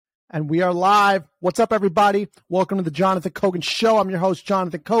And we are live. What's up, everybody? Welcome to the Jonathan Kogan Show. I'm your host,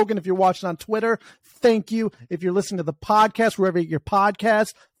 Jonathan Kogan. If you're watching on Twitter, thank you. If you're listening to the podcast, wherever you get your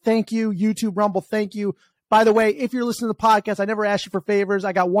podcast, thank you. YouTube, Rumble, thank you. By the way, if you're listening to the podcast, I never asked you for favors.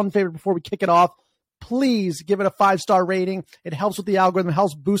 I got one favor before we kick it off. Please give it a 5-star rating. It helps with the algorithm,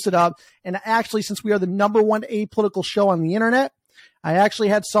 helps boost it up. And actually, since we are the #1 apolitical show on the internet, I actually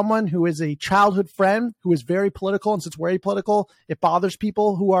had someone who is a childhood friend who is very political. And since we're apolitical, it bothers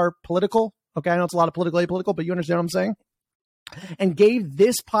people who are political. Okay, I know it's a lot of political, apolitical, but you understand what I'm saying? And gave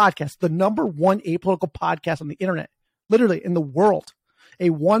this podcast, the #1 apolitical podcast on the internet, literally in the world,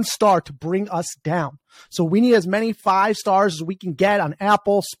 a 1 star to bring us down. So we need as many 5 stars as we can get on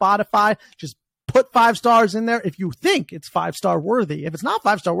Apple, Spotify. Just put 5 stars in there if you think it's 5-star worthy. If it's not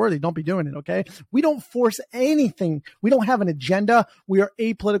 5-star worthy, don't be doing it, okay? We don't force anything. We don't have an agenda. We are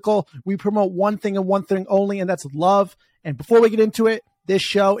apolitical. We promote one thing and one thing only, and that's love. And before we get into it, this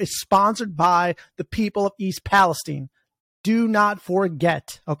show is sponsored by the people of East Palestine. Do not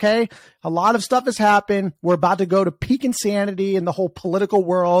forget, okay? A lot of stuff has happened. We're about to go to peak insanity in the whole political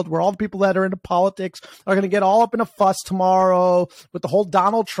world where all the people that are into politics are going to get all up in a fuss tomorrow with the whole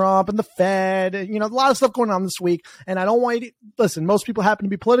Donald Trump and the Fed. You know, a lot of stuff going on this week. And I don't want you to, listen, most people happen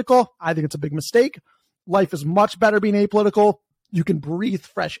to be political. I think it's a big mistake. Life is much better being apolitical. You can breathe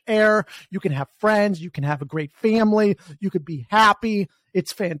fresh air. You can have friends. You can have a great family. You could be happy.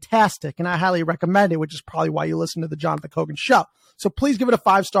 It's fantastic, and I highly recommend it, which is probably why you listen to the Jonathan Kogan Show. So please give it a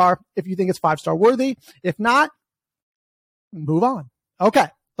 5-star if you think it's 5-star worthy. If not, move on. Okay,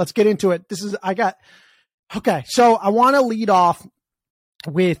 let's get into it. So I want to lead off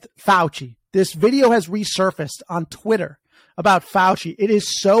with Fauci. This video has resurfaced on Twitter about Fauci. It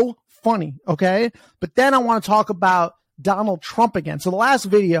is so funny, okay? But then I want to talk about Donald Trump again. So the last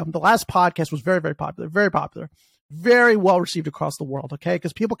podcast was very, very popular, very well received across the world, okay?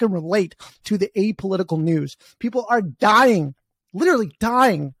 Because people can relate to the apolitical news. People are dying, literally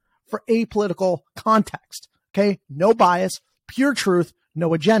dying for apolitical context, okay? No bias, pure truth,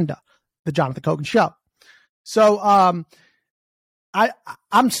 no agenda. The Jonathan Kogan Show. So I'll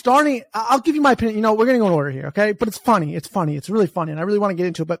give you my opinion. You know, we're going to go in order here, okay? But it's funny. It's really funny, and I really want to get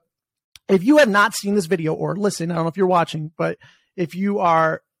into it. But if you have not seen this video or listen, I don't know if you're watching, but if you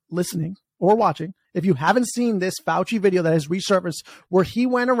are listening or watching, if you haven't seen this Fauci video that has resurfaced where he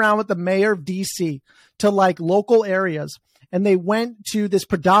went around with the mayor of DC to like local areas, and they went to this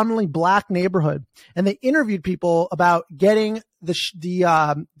predominantly black neighborhood and they interviewed people about getting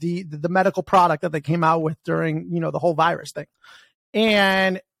the medical product that they came out with during, you know, the whole virus thing.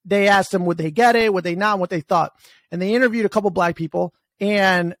 And they asked them, would they get it? Would they not? What they thought. And they interviewed a couple black people,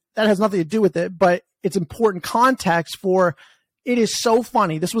 and that has nothing to do with it, but it's important context for. It is so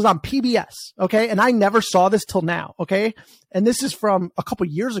funny. This was on PBS, okay? And I never saw this till now, okay? And this is from a couple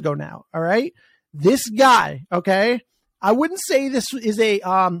years ago now, all right? This guy, okay? I wouldn't say this is a,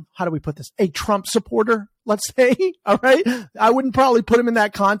 how do we put this? A Trump supporter, let's say, all right? I wouldn't probably put him in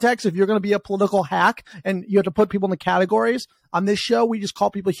that context if you're going to be a political hack and you have to put people in the categories. On this show, we just call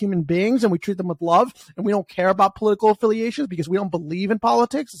people human beings and we treat them with love, and we don't care about political affiliations because we don't believe in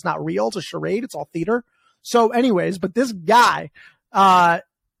politics. It's not real. It's a charade. It's all theater. So anyways, but this guy,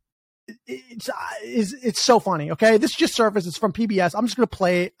 it's so funny. Okay. This just surfaced. It's from PBS. I'm just going to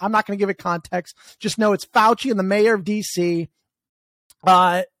play it. I'm not going to give it context. Just know it's Fauci and the mayor of DC,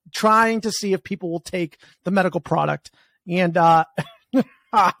 trying to see if people will take the medical product. And,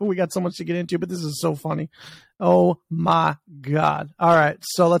 we got so much to get into, but this is so funny. Oh my God. All right.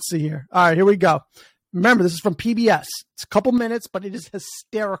 So let's see here. All right, here we go. Remember, this is from PBS. It's a couple minutes, but it is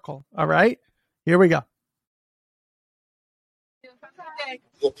hysterical. All right, here we go.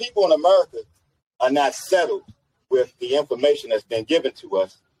 The people in America are not settled with the information that's been given to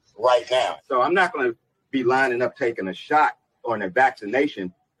us right now. So I'm not going to be lining up taking a shot or a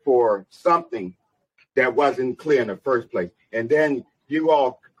vaccination for something that wasn't clear in the first place. And then you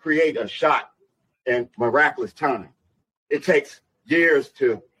all create a shot in miraculous time. It takes years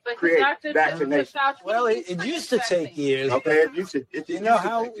to create vaccination. Well, it used to take years. Okay, you know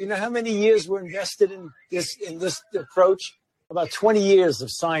how many years were invested in this approach? About 20 years of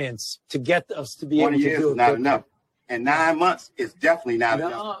science to get us to be able to do it. 20 years is not enough. And 9 months is definitely not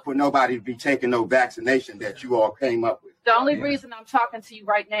enough for nobody to be taking no vaccination that you all came up with. The only reason I'm talking to you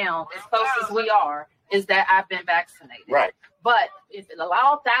right now, as close as we are, is that I've been vaccinated. Right. But if it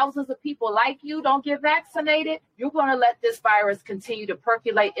allows thousands of people like you don't get vaccinated, you're going to let this virus continue to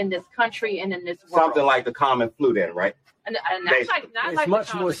percolate in this country and in this world. Something like the common flu then, right? And it's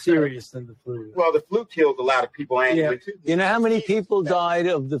much more serious than the flu. Well, the flu kills a lot of people annually, too. You know how many people died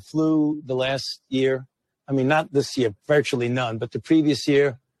of the flu the last year? I mean, not this year, virtually none, but the previous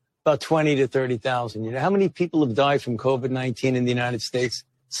year, about 20 to 30,000. You know how many people have died from COVID-19 in the United States?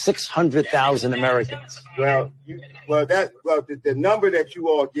 600,000 Americans. The number that you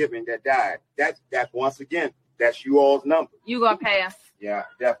all giving that died, that's once again, that's you all's number. You gonna pass? Yeah,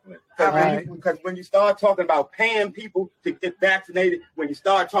 definitely. Because when you start talking about paying people to get vaccinated, when you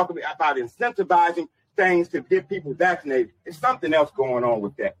start talking about incentivizing things to get people vaccinated, there's something else going on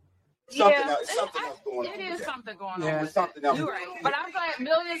with that. Something else going on. It is something going on. Yeah, something else. You're right. But I'm glad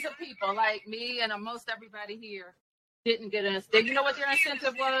millions of people like me and most everybody here didn't get an incentive. You know what their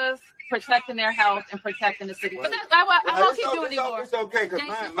incentive was? Protecting their health and protecting the city. But I won't keep doing anymore. It's okay, because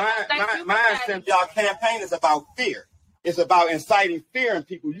my incentive, y'all campaign is about fear. It's about inciting fear in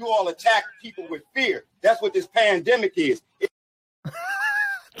people. You all attack people with fear. That's what this pandemic is.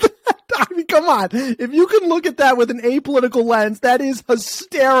 I mean, come on. If you can look at that with an apolitical lens, that is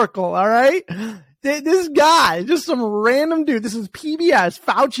hysterical, all right? This guy, just some random dude, this is PBS,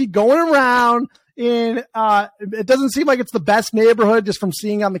 Fauci going around in, it doesn't seem like it's the best neighborhood just from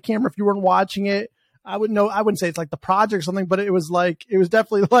seeing on the camera if you weren't watching it. I wouldn't say it's like the project or something, but it was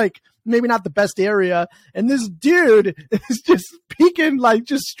definitely like maybe not the best area. And this dude is just peeking like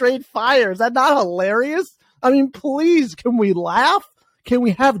just straight fire. Is that not hilarious? I mean, please, can we laugh? Can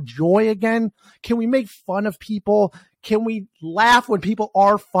we have joy again? Can we make fun of people? Can we laugh when people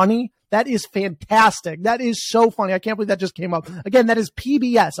are funny? That is fantastic. That is so funny. I can't believe that just came up. Again, that is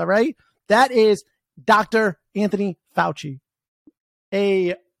PBS, all right? That is Dr. Anthony Fauci.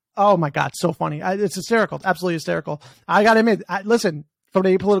 Oh my God, so funny. It's hysterical. It's absolutely hysterical. I got to admit, listen, from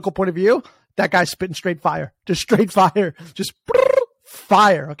an apolitical point of view, that guy's spitting straight fire. Just straight fire. Just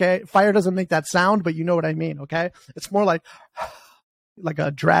fire, okay? Fire doesn't make that sound, but you know what I mean, okay? It's more like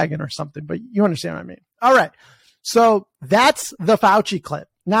a dragon or something, but you understand what I mean. All right. So that's the Fauci clip.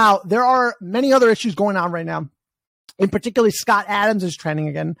 Now, there are many other issues going on right now. In particular, Scott Adams is trending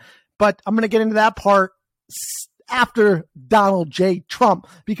again, but I'm going to get into that part after Donald J. Trump,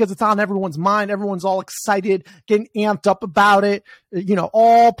 because it's on everyone's mind. Everyone's all excited, getting amped up about it. You know,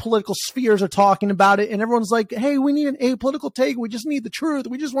 all political spheres are talking about it, and everyone's like, hey, we need an apolitical take. We just need the truth.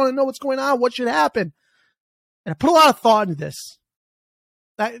 We just want to know what's going on. What should happen? And I put a lot of thought into this.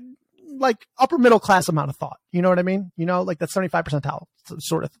 Like upper middle class amount of thought. You know what I mean? You know, like that 75 percentile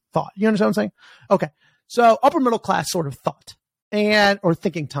sort of thought. You understand what I'm saying? Okay. So upper middle class sort of thought or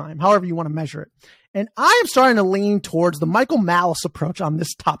thinking time, however you want to measure it. And I am starting to lean towards the Michael Malice approach on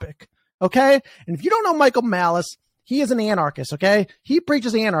this topic. Okay. And if you don't know Michael Malice, he is an anarchist. Okay. He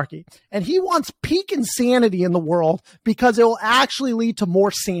preaches anarchy and he wants peak insanity in the world because it will actually lead to more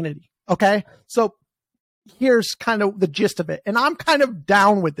sanity. Okay. So here's kind of the gist of it. And I'm kind of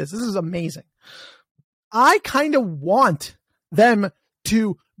down with this. This is amazing. I kind of want them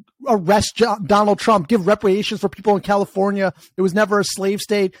to arrest Donald Trump, give reparations for people in California. It was never a slave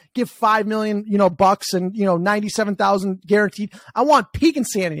state. Give $5 million, bucks and, 97,000 guaranteed. I want peak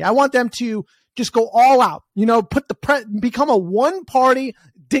insanity. I want them to just go all out, become a one party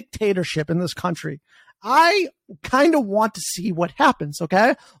dictatorship in this country. I kind of want to see what happens.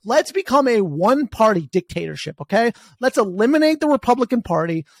 Okay. Let's become a one party dictatorship. Okay. Let's eliminate the Republican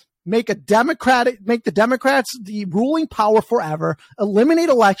Party, make the Democrats the ruling power forever, eliminate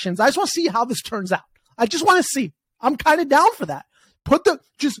elections. I just want to see how this turns out. I just want to see. I'm kind of down for that. Put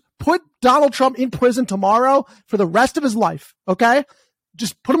Donald Trump in prison tomorrow for the rest of his life. Okay.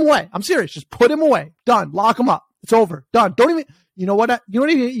 Just put him away. I'm serious. Just put him away. Done. Lock him up. It's over. Done. Don't even, you know what? You know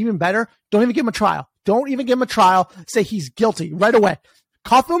what even better? Don't even give him a trial. Don't even give him a trial. Say he's guilty right away.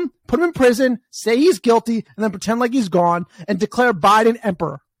 Cuff him, put him in prison, say he's guilty, and then pretend like he's gone and declare Biden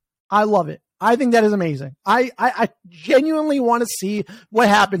emperor. I love it. I think that is amazing. I genuinely want to see what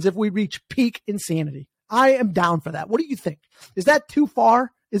happens if we reach peak insanity. I am down for that. What do you think? Is that too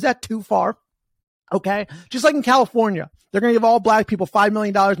far? Okay. Just like in California, they're going to give all black people $5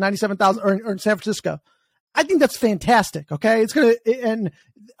 million, 97,000, or in San Francisco. I think that's fantastic. Okay. It's going to, and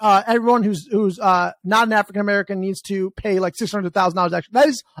everyone who's not an African-American needs to pay like $600,000 extra. That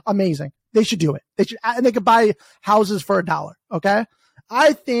is amazing. They should do it. And they could buy houses for $1. Okay.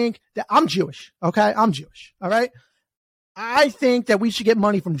 I think that I'm Jewish. Okay. I'm Jewish. All right. I think that we should get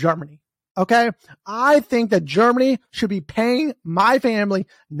money from Germany. Okay. I think that Germany should be paying my family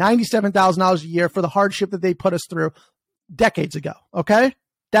 $97,000 a year for the hardship that they put us through decades ago. Okay.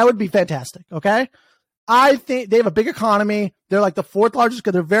 That would be fantastic. Okay. I think they have a big economy. They're like the fourth largest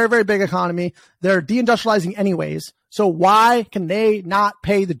because they're a very, very big economy. They're deindustrializing anyways. So why can they not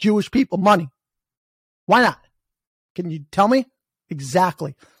pay the Jewish people money? Why not? Can you tell me?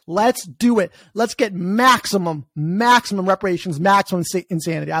 Exactly. Let's do it. Let's get maximum reparations, maximum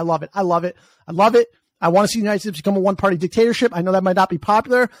insanity. I love it. I want to see the United States become a one-party dictatorship. I know that might not be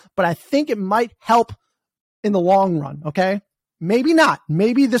popular, but I think it might help in the long run, okay? Maybe not.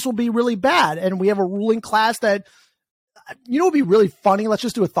 Maybe this will be really bad, and we have a ruling class that, you know, would be really funny. Let's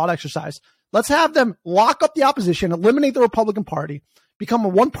just do a thought exercise. Let's have them lock up the opposition, eliminate the Republican Party, become a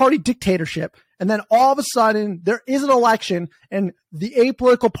one-party dictatorship, and then all of a sudden there is an election, and the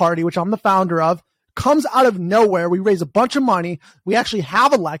apolitical party, which I'm the founder of, comes out of nowhere. We raise a bunch of money. We actually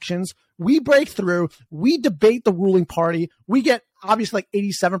have elections. We break through. We debate the ruling party. We get obviously like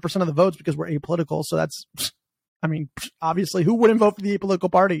 87% of the votes because we're apolitical. So that's, I mean, obviously, who wouldn't vote for the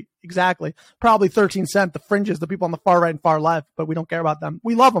apolitical party? Exactly. Probably 13 cent, the fringes, the people on the far right and far left, but we don't care about them.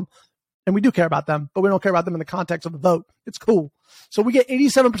 We love them. And we do care about them, but we don't care about them in the context of the vote. It's cool. So we get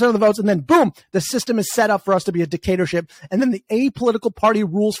 87% of the votes, and then boom, the system is set up for us to be a dictatorship. And then the apolitical party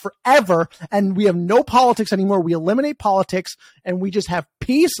rules forever, and we have no politics anymore. We eliminate politics, and we just have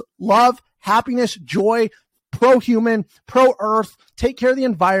peace, love, happiness, joy, pro-human, pro-earth, take care of the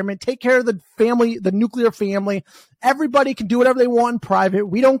environment, take care of the family, the nuclear family. Everybody can do whatever they want in private.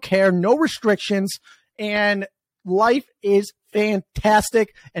 We don't care. No restrictions. And life is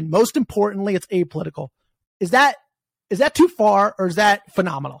fantastic, and most importantly, it's apolitical. Is that too far, or is that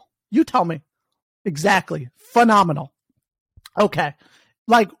phenomenal? You tell me. Exactly. Phenomenal. Okay.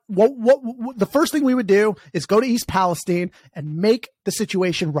 Like what the first thing we would do is go to East Palestine and make the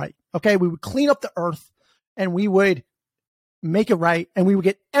situation right. Okay. We would clean up the earth and we would make it right. And we would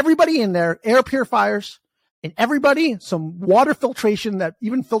get everybody in there, air purifiers, and everybody some water filtration that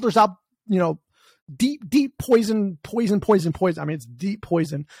even filters out, you know, deep poison. I mean, it's deep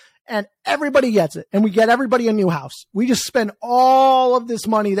poison, and everybody gets it. And we get everybody a new house. We just spend all of this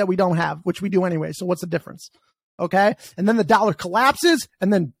money that we don't have, which we do anyway. So what's the difference? Okay. And then the dollar collapses,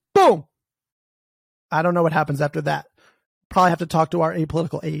 and then boom. I don't know what happens after that. Probably have to talk to our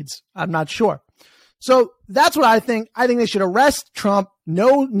apolitical aides. I'm not sure. So that's what I think. I think they should arrest Trump.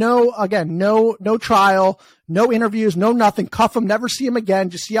 No trial, no interviews, no nothing. Cuff him, never see him again.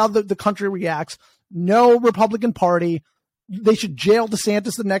 Just see how the country reacts. No Republican Party. They should jail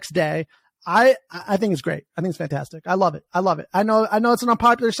DeSantis the next day. I think it's great. I think it's fantastic. I love it. I know it's an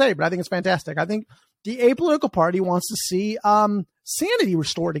unpopular say, but I think it's fantastic. I think the apolitical party wants to see sanity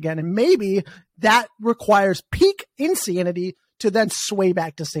restored again, and maybe that requires peak insanity to then sway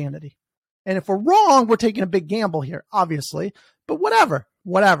back to sanity. And if we're wrong, we're taking a big gamble here, obviously. But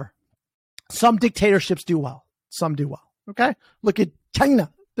whatever. Some dictatorships do well. Some do well. Okay. Look at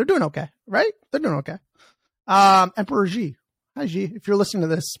China. They're doing okay, right? They're doing okay. Emperor Xi. Hi, Xi. If you're listening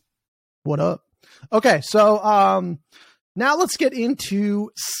to this, what up? Okay. So now let's get into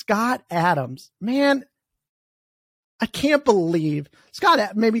Scott Adams. Man, I can't believe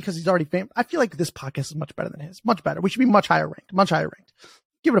Scott, maybe because he's already famous. I feel like this podcast is much better than his. Much better. We should be much higher ranked.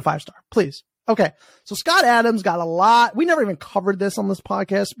 Give it a 5-star, please. Okay. So Scott Adams got a lot. We never even covered this on this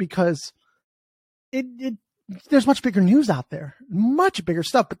podcast because there's much bigger news out there, much bigger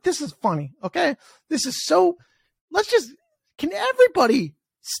stuff, but this is funny. Okay. This is so, can everybody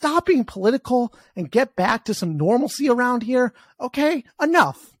stop being political and get back to some normalcy around here? Okay.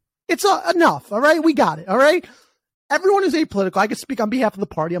 Enough. It's enough. All right. We got it. All right. Everyone is apolitical. I can speak on behalf of the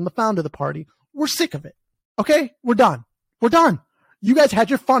party. I'm the founder of the party. We're sick of it. Okay. We're done. You guys had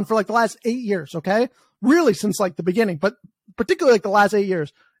your fun for like the last 8 years, okay? Really, since like the beginning, but particularly like the last 8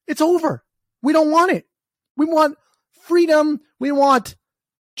 years. It's over. We don't want it. We want freedom. We want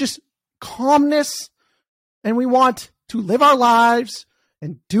just calmness, and we want to live our lives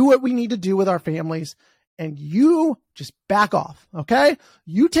and do what we need to do with our families. And you just back off, okay?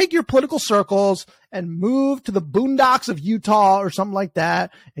 You take your political circles and move to the boondocks of Utah or something like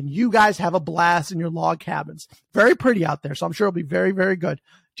that, and you guys have a blast in your log cabins. Very pretty out there, so I'm sure it'll be very, very good.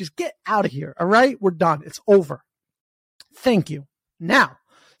 Just get out of here, all right? We're done. It's over. Thank you. Now,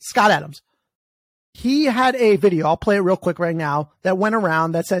 Scott Adams. He had a video, I'll play it real quick right now, that went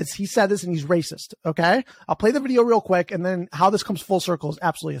around that says he said this and he's racist, okay? I'll play the video real quick, and then how this comes full circle is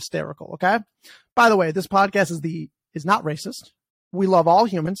absolutely hysterical, okay? By the way, this podcast is not racist. We love all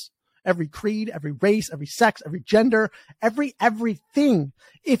humans, every creed, every race, every sex, every gender, everything.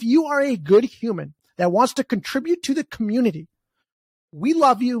 If you are a good human that wants to contribute to the community, we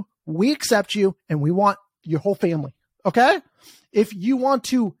love you, we accept you, and we want your whole family, okay? If you want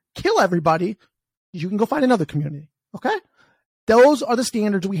to kill everybody, you can go find another community. Okay. Those are the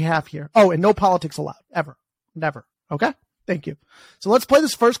standards we have here. Oh, and no politics allowed ever. Never. Okay. Thank you. So let's play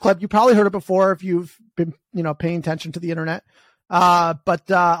this first clip. You probably heard it before if you've been, paying attention to the internet.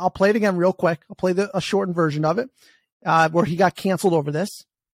 But I'll play it again real quick. I'll play a shortened version of it, where he got canceled over this.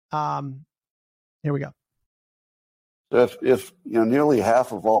 Here we go. If nearly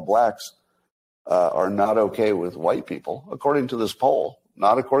half of all blacks are not okay with white people, according to this poll,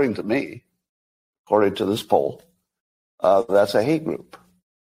 not according to me, according to this poll, that's a hate group.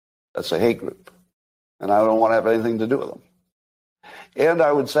 That's a hate group. And I don't want to have anything to do with them. And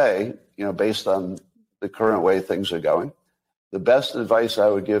I would say, based on the current way things are going, the best advice I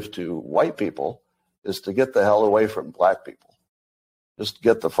would give to white people is to get the hell away from black people. Just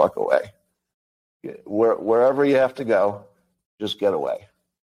get the fuck away. Wherever you have to go, just get away.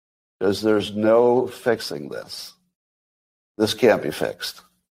 Because there's no fixing this. This can't be fixed.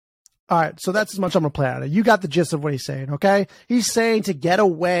 All right, so that's as much I'm going to play out of it. You got the gist of what he's saying, okay? He's saying to get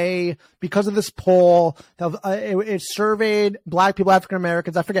away because of this poll. It surveyed black people, African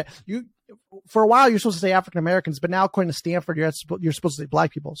Americans. I forget. For a while, you're supposed to say African Americans, but now according to Stanford, you're supposed to say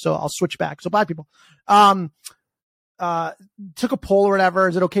black people. So I'll switch back. So black people. Took a poll or whatever.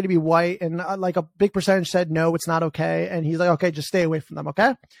 Is it okay to be white? And like a big percentage said, no, it's not okay. And he's like, okay, just stay away from them,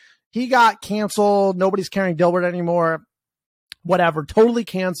 okay? He got canceled. Nobody's carrying Dilbert anymore. Whatever, totally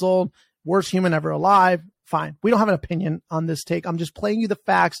canceled, worst human ever alive. Fine. We don't have an opinion on this take. I'm just playing you the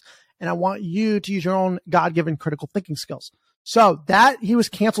facts, and I want you to use your own God-given critical thinking skills. So that he was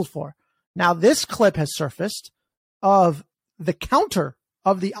canceled for. Now this clip has surfaced of the counter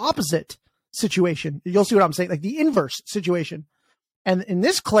of the opposite situation. You'll see what I'm saying, like the inverse situation. And in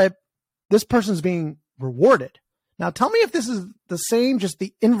this clip, this person's being rewarded. Now tell me if this is the same, just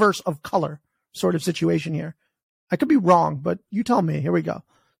the inverse of color sort of situation here. I could be wrong, but you tell me. Here we go.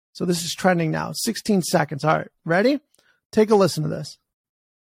 So this is trending now. 16 seconds. All right. Ready? Take a listen to this.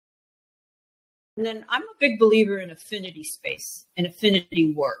 And then I'm a big believer in affinity space and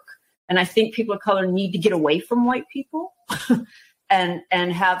affinity work. And I think people of color need to get away from white people and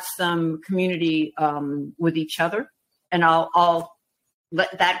have some community with each other. And I'll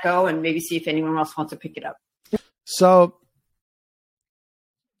let that go and maybe see if anyone else wants to pick it up. So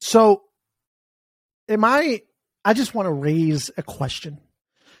I just want to raise a question.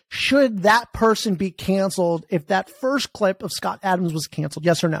 Should that person be canceled if that first clip of Scott Adams was canceled?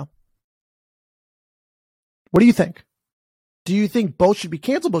 Yes or no? What do you think? Do you think both should be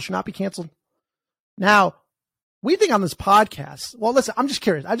canceled, both should not be canceled? Now, we think on this podcast, well, listen, I'm just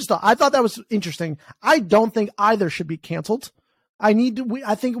curious. I thought that was interesting. I don't think either should be canceled. I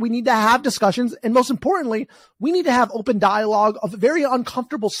think we need to have discussions. And most importantly, we need to have open dialogue of very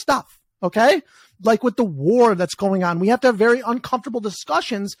uncomfortable stuff. Okay? Like with the war that's going on, we have to have very uncomfortable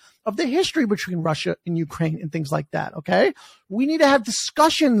discussions of the history between Russia and Ukraine and things like that. Okay. We need to have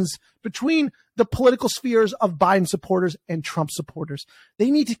discussions between the political spheres of Biden supporters and Trump supporters. They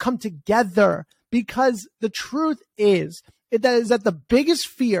need to come together because the truth is that the biggest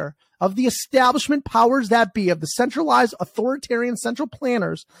fear of the establishment powers that be, of the centralized authoritarian central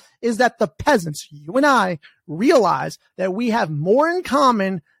planners, is that the peasants, you and I, realize that we have more in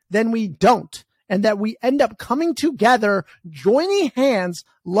common than we don't. And that we end up coming together, joining hands,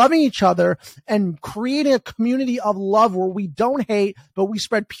 loving each other, and creating a community of love where we don't hate, but we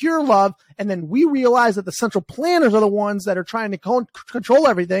spread pure love. And then we realize that the central planners are the ones that are trying to control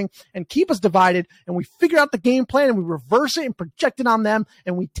everything and keep us divided. And we figure out the game plan and we reverse it and project it on them,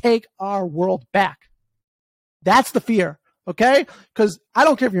 and we take our world back. That's the fear. Okay? Because I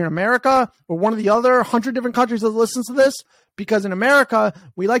don't care if you're in America or one of the other 100 different countries that listens to this. Because in America,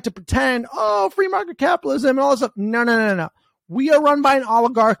 we like to pretend, free market capitalism and all this stuff. No. We are run by an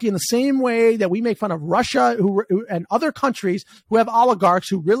oligarchy in the same way that we make fun of Russia and other countries who have oligarchs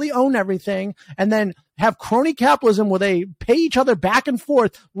who really own everything and then have crony capitalism where they pay each other back and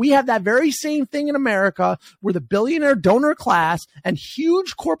forth. We have that very same thing in America where the billionaire donor class and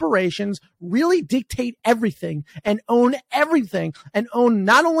huge corporations really dictate everything and own everything and own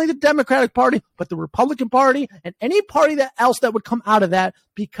not only the Democratic Party, but the Republican Party and any party else that would come out of that,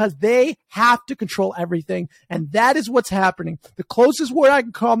 because they have to control everything. And that is what's happening. The closest word I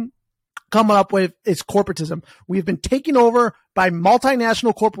can come up with is corporatism. We've been taken over by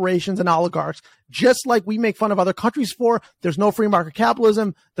multinational corporations and oligarchs, just like we make fun of other countries for. There's no free market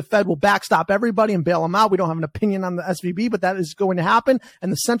capitalism. The Fed will backstop everybody and bail them out. We don't have an opinion on the SVB, but that is going to happen.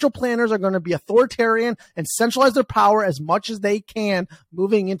 And the central planners are going to be authoritarian and centralize their power as much as they can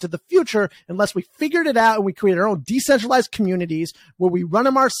moving into the future, unless we figured it out and we create our own decentralized communities where we run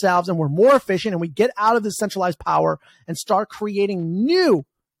them ourselves and we're more efficient and we get out of this centralized power and start creating new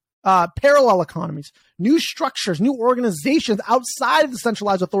parallel economies, new structures, new organizations outside of the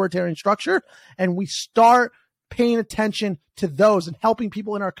centralized authoritarian structure. And we start paying attention to those and helping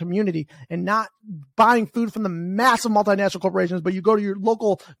people in our community and not buying food from the massive multinational corporations, but you go to your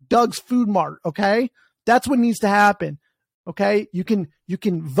local Doug's Food Mart. Okay. That's what needs to happen. Okay. You can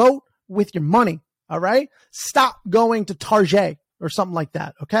vote with your money. All right. Stop going to Target or something like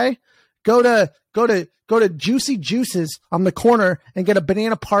that. Okay. Go to Juicy Juices on the corner and get a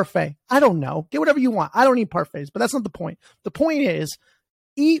banana parfait. I don't know. Get whatever you want. I don't eat parfaits, but that's not the point. The point is,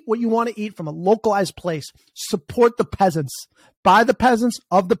 eat what you want to eat from a localized place. Support the peasants. Buy the peasants,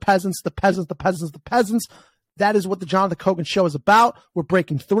 of the peasants, the peasants, the peasants, the peasants. That is what the Jonathan Kogan Show is about. We're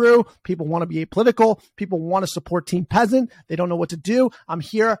breaking through. People want to be apolitical. People want to support Team Peasant. They don't know what to do. I'm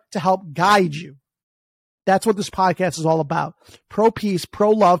here to help guide you. That's what this podcast is all about. Pro-peace,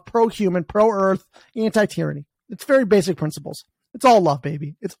 pro-love, pro-human, pro-earth, anti-tyranny. It's very basic principles. It's all love,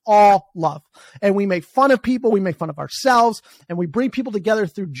 baby. It's all love. And we make fun of people. We make fun of ourselves. And we bring people together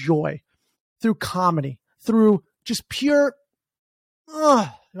through joy, through comedy, through just pure,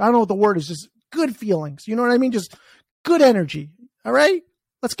 I don't know what the word is, just good feelings. You know what I mean? Just good energy. All right?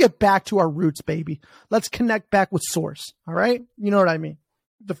 Let's get back to our roots, baby. Let's connect back with source. All right? You know what I mean?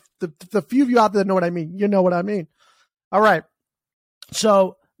 The few of you out there that know what I mean, you know what I mean. All right.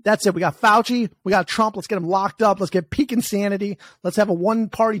 So that's it. We got Fauci. We got Trump. Let's get him locked up. Let's get peak insanity. Let's have a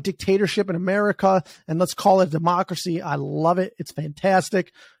one-party dictatorship in America, and let's call it democracy. I love it. It's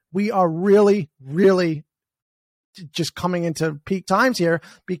fantastic. We are really, really just coming into peak times here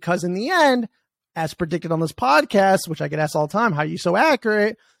because in the end, as predicted on this podcast, which I get asked all the time, how are you so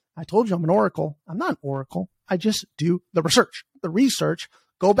accurate? I told you I'm an oracle. I'm not an oracle. I just do the research.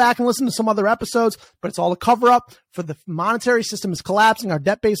 Go back and listen to some other episodes, but it's all a cover up for the monetary system is collapsing. Our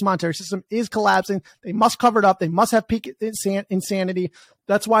debt-based monetary system is collapsing. They must cover it up. They must have peak insanity.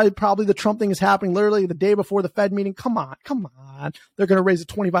 That's why probably the Trump thing is happening literally the day before the Fed meeting. Come on. They're going to raise it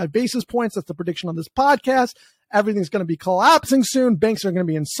 25 basis points. That's the prediction on this podcast. Everything's going to be collapsing soon. Banks are going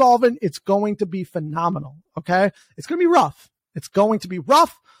to be insolvent. It's going to be phenomenal. Okay. It's going to be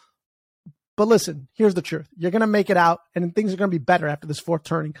rough. But listen, here's the truth. You're going to make it out and things are going to be better after this fourth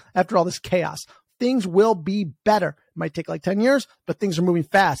turning, after all this chaos. Things will be better. It might take like 10 years, but things are moving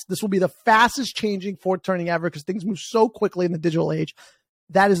fast. This will be the fastest changing fourth turning ever because things move so quickly in the digital age.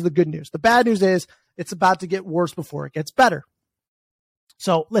 That is the good news. The bad news is it's about to get worse before it gets better.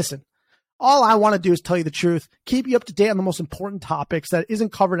 So listen, all I want to do is tell you the truth, keep you up to date on the most important topics that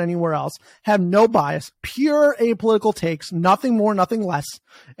isn't covered anywhere else, have no bias, pure apolitical takes, nothing more, nothing less,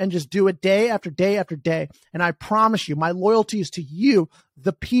 and just do it day after day after day. And I promise you, my loyalty is to you,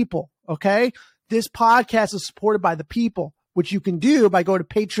 the people, okay? This podcast is supported by the people, which you can do by going to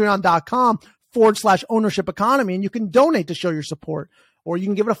patreon.com/ownership economy, and you can donate to show your support. Or you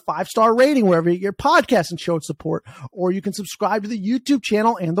can give it a 5-star rating wherever you get your podcast and show its support. Or you can subscribe to the YouTube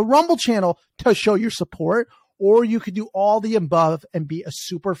channel and the Rumble channel to show your support. Or you could do all the above and be a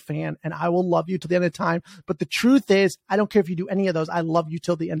super fan. And I will love you till the end of time. But the truth is, I don't care if you do any of those. I love you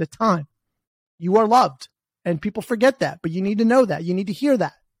till the end of time. You are loved. And people forget that. But you need to know that. You need to hear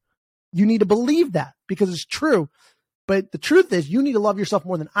that. You need to believe that because it's true. But the truth is, you need to love yourself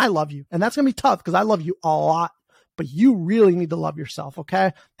more than I love you. And that's going to be tough because I love you a lot. But you really need to love yourself,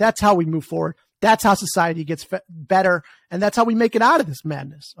 okay? That's how we move forward. That's how society gets better. And that's how we make it out of this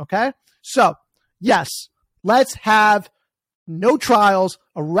madness, okay? So, yes, let's have no trials,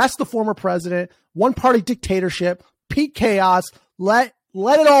 arrest the former president, one-party dictatorship, peak chaos. Let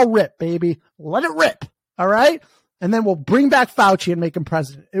it all rip, baby. Let it rip, all right? And then we'll bring back Fauci and make him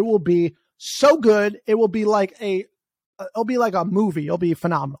president. It will be so good. It will be like a movie. It'll be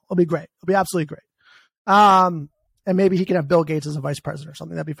phenomenal. It'll be great. It'll be absolutely great. And maybe he can have Bill Gates as a vice president or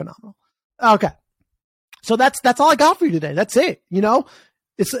something. That'd be phenomenal. Okay. So that's all I got for you today. That's it. You know,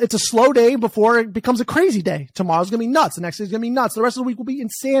 it's a slow day before it becomes a crazy day. Tomorrow's going to be nuts. The next day's going to be nuts. The rest of the week will be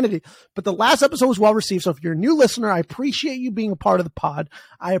insanity. But the last episode was well received. So if you're a new listener, I appreciate you being a part of the pod.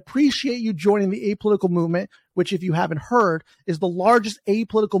 I appreciate you joining the apolitical movement, which if you haven't heard is the largest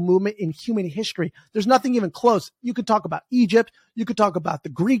apolitical movement in human history. There's nothing even close. You could talk about Egypt. You could talk about the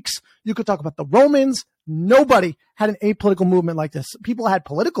Greeks. You could talk about the Romans. Nobody had an apolitical movement like this. People had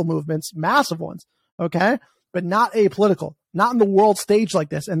political movements, massive ones, okay? But not apolitical, not on the world stage like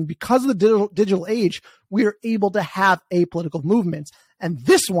this. And because of the digital age, we are able to have apolitical movements. And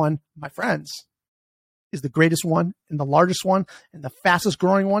this one, my friends, is the greatest one and the largest one and the fastest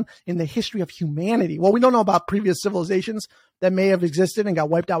growing one in the history of humanity. Well, we don't know about previous civilizations that may have existed and got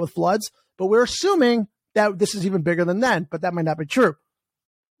wiped out with floods, but we're assuming that this is even bigger than then, but that might not be true.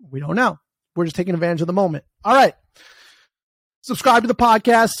 We don't know. We're just taking advantage of the moment. All right. Subscribe to the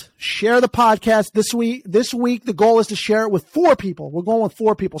podcast. Share the podcast this week. This week, the goal is to share it with 4 people. We're going with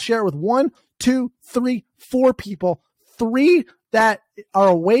 4 people. Share it with 1, 2, 3, 4 people. 3 that are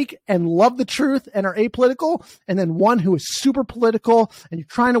awake and love the truth and are apolitical, and then 1 who is super political and you're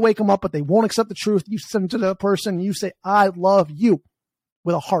trying to wake them up, but they won't accept the truth. You send it to the person and you say, I love you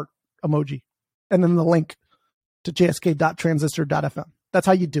with a heart emoji. And then the link to jsk.transistor.fm. That's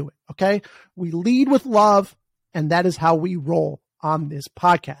how you do it, okay? We lead with love, and that is how we roll on this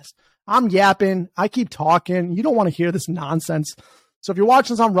podcast. I'm yapping. I keep talking. You don't want to hear this nonsense. So if you're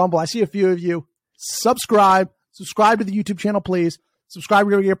watching this on Rumble, I see a few of you. Subscribe to the YouTube channel, please. Subscribe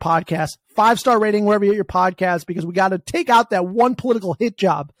to your podcast. 5-star rating wherever you get your podcast, because we got to take out that one political hit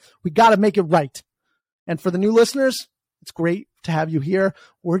job. We got to make it right. And for the new listeners, it's great to have you here.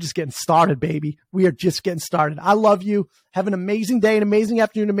 We're just getting started, baby. We are just getting started. I love you. Have an amazing day, an amazing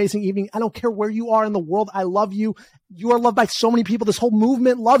afternoon, amazing evening. I don't care where you are in the world. I love you. You are loved by so many people. This whole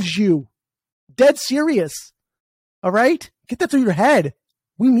movement loves you. Dead serious. All right? Get that through your head.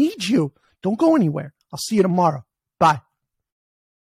 We need you. Don't go anywhere. I'll see you tomorrow.